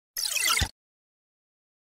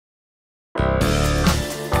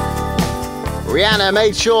Rihanna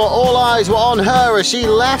made sure all eyes were on her as she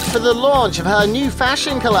left for the launch of her new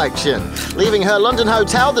fashion collection. Leaving her London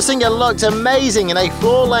hotel, the singer looked amazing in a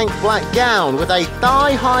floor-length black gown with a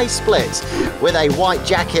thigh-high split. With a white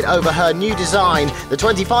jacket over her new design, the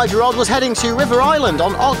 25-year-old was heading to River Island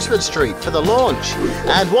on Oxford Street for the launch.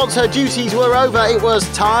 And once her duties were over, it was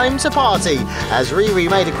time to party, as Riri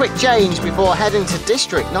made a quick change before heading to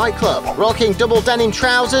District nightclub. Rocking double denim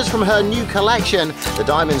trousers from her new collection, the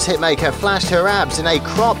Diamonds hitmaker flashed her abs in a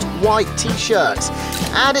cropped white t-shirt.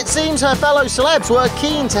 And it seems her fellow celebs were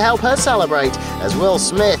keen to help her celebrate, as Will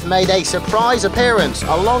Smith made a surprise appearance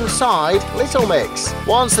alongside Little Mix.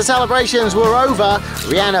 Once the celebrations were over,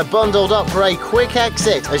 Rihanna bundled up for a quick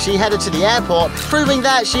exit as she headed to the airport, proving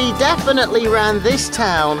that she definitely ran this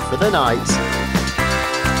town for the night.